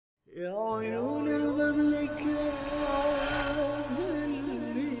يا عيون المملكة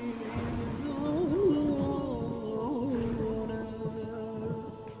اللي يزورك.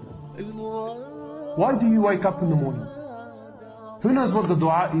 Why do you wake up in the morning? Who knows what the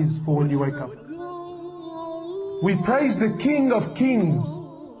dua is for when you wake up? We praise the King of Kings,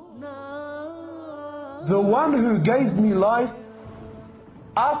 the one who gave me life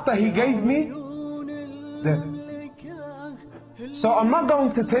after he gave me death. So I'm not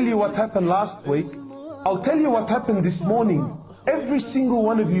going to tell you what happened last week. I'll tell you what happened this morning. Every single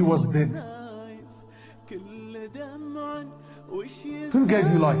one of you was dead. Who gave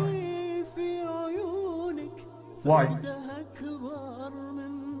you life? Why?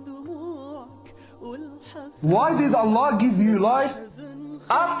 Why did Allah give you life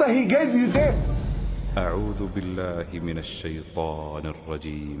after He gave you death? أعوذ بالله من الشيطان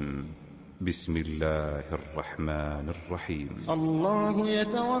الرجيم. بسم الله الرحمن الرحيم. الله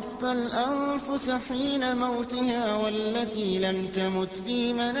يتوفى الأنفس حين موتها والتي لم تمت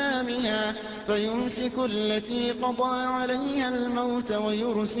في منامها فيمسك التي قضى عليها الموت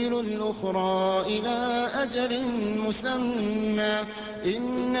ويرسل الأخرى إلى أجل مسمى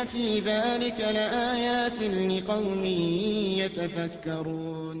إن في ذلك لآيات لقوم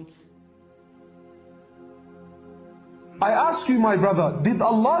يتفكرون. I ask you, my brother, did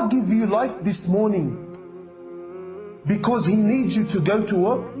Allah give you life this morning because He needs you to go to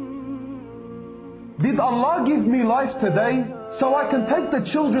work? Did Allah give me life today so I can take the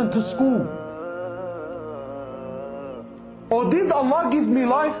children to school? Or did Allah give me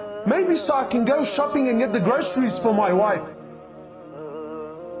life maybe so I can go shopping and get the groceries for my wife?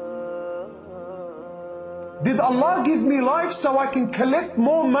 Did Allah give me life so I can collect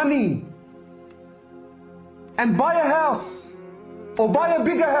more money and buy a house, or buy a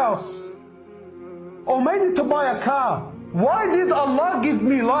bigger house, or maybe to buy a car? Why did Allah give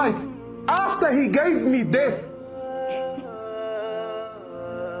me life after He gave me death?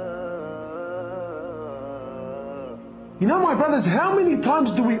 You know, my brothers, how many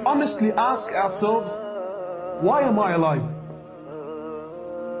times do we honestly ask ourselves, why am I alive?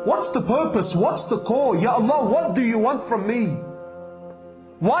 What's the purpose? What's the call? Ya Allah, what do you want from me?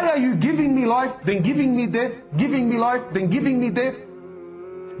 Why are you giving me life, then giving me death, giving me life, then giving me death?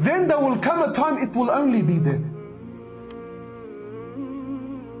 Then there will come a time it will only be death.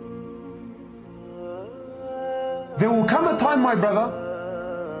 There will come a time, my brother,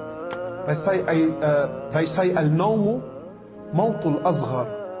 they say al-nawmu mawtul azghar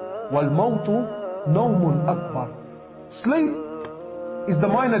wal-mawtu nawmun akbar. Sleep is the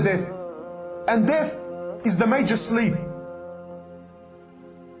minor death, and death is the major sleep.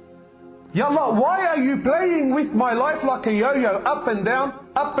 Ya Allah, why are you playing with my life like a yo-yo, up and down,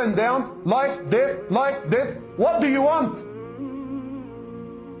 life, death, life, death? What do you want?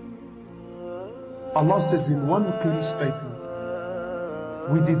 Allah says in one clear statement,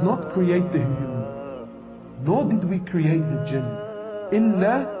 we did not create the human, nor did we create the jinn,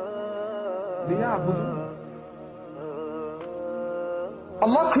 إِلَّا لِيَعْبُدُونَ.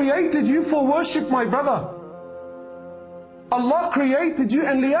 Allah created you for worship, my brother. Allah created you,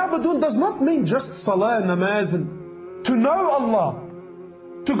 and liyabudun does not mean just salah, namaz, and to know Allah,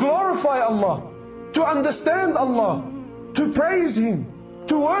 to glorify Allah, to understand Allah, to praise Him,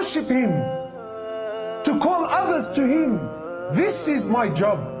 to worship Him, to call others to Him. This is my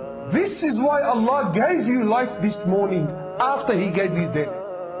job. This is why Allah gave you life this morning after He gave you death.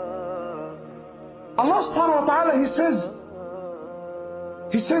 Allah subhanahu wa ta'ala, He says,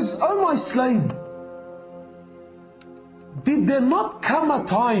 oh my slave, did there not come a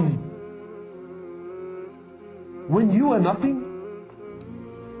time when you were nothing?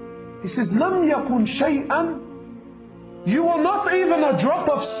 He says, لَمْ يَكُنْ شَيْئًا. You were not even a drop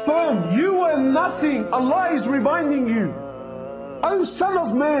of sperm. You were nothing. Allah is reminding you, oh son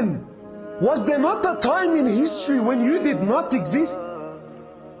of man, was there not a time in history when you did not exist?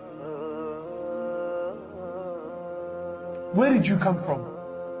 Where did you come from?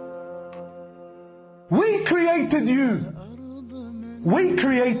 We created you. We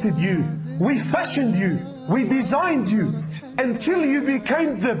created you. We fashioned you. We designed you until you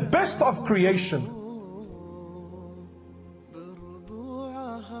became the best of creation.